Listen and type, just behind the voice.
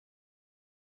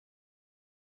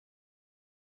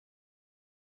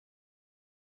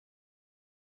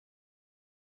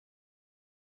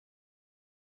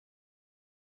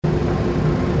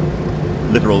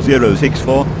literal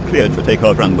 064, cleared for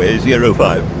takeoff runway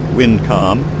 05, wind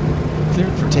calm.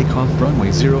 Cleared for takeoff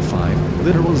runway 05,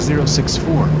 literal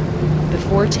 064.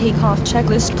 Before takeoff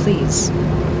checklist, please.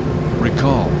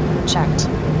 Recall. Checked.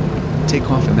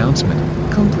 Takeoff announcement.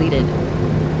 Completed.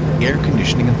 Air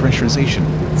conditioning and pressurization.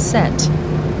 Set.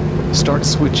 Start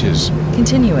switches.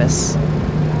 Continuous.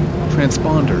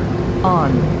 Transponder.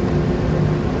 On.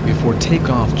 Before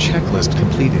takeoff checklist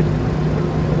completed.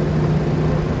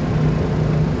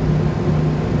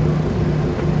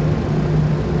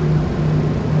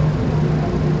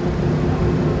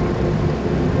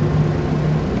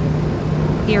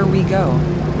 Here we go.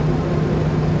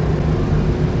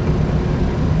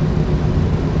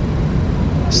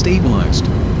 Stabilized.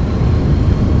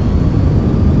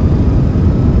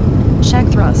 Check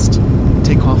thrust.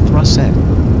 Takeoff thrust set.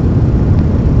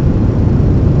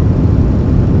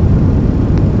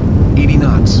 80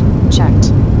 knots.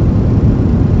 Checked.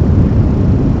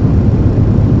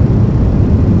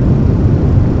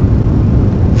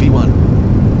 V1.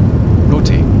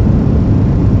 Rotate.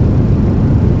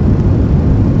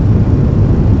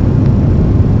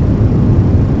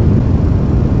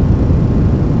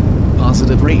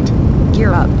 Positive rate.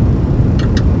 Gear up.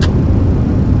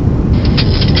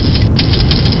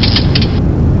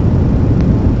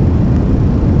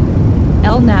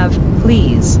 LNAV,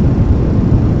 please.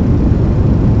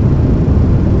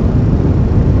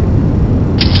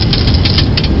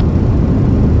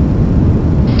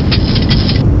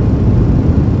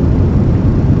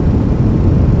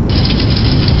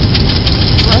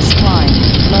 Thrust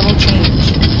climb, level change.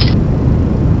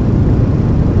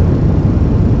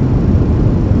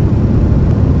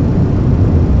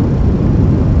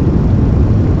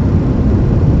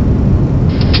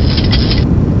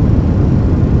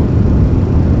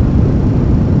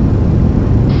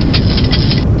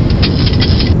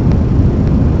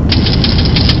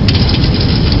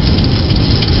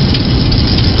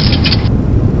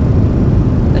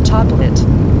 Toplet.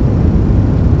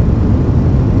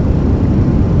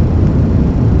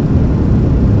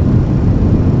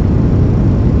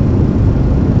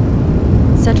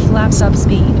 Set flaps up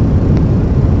speed.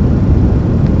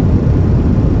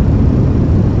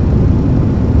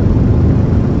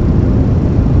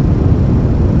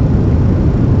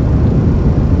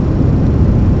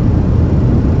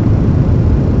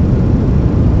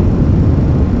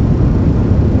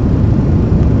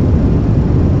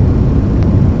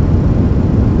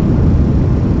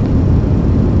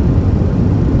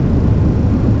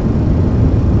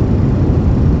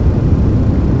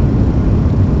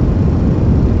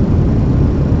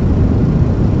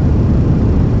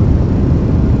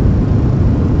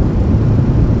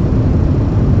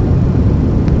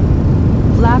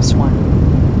 Flaps 1.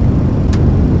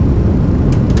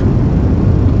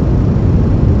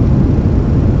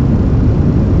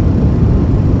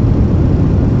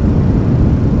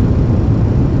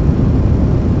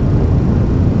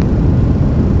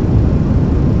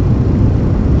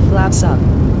 Flaps up.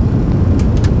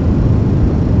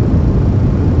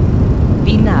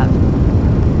 VNAV.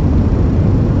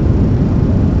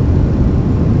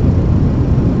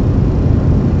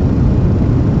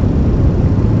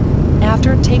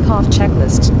 After takeoff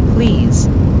checklist, please.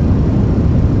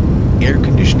 Air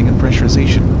conditioning and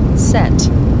pressurization. Set.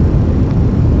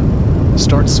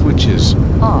 Start switches.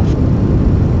 Off.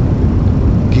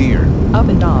 Gear. Up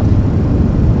and off.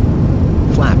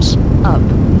 Flaps. Up.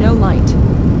 No light.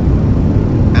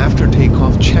 After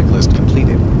takeoff checklist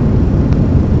completed.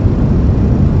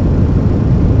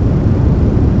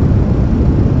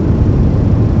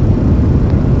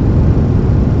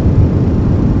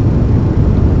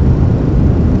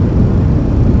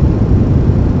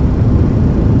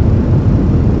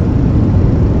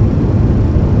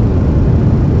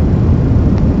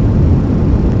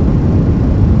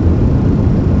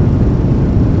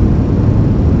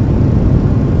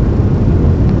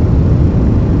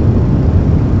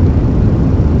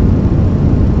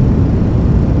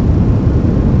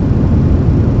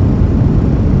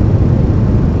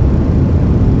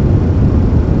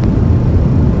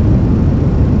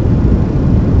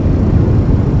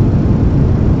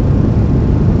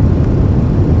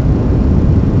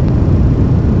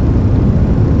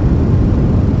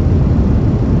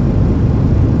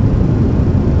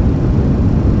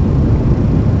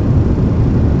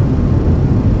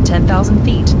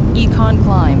 feet, econ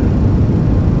climb.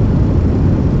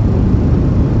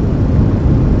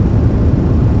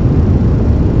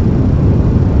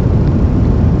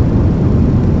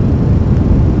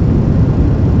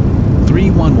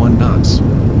 knots.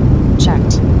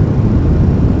 Checked.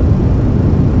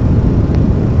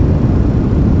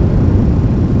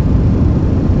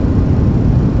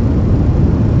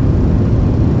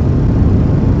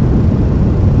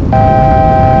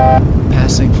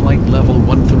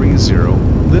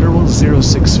 130, literal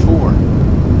 064.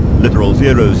 Littoral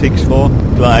 064,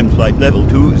 climb flight level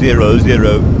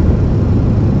 200.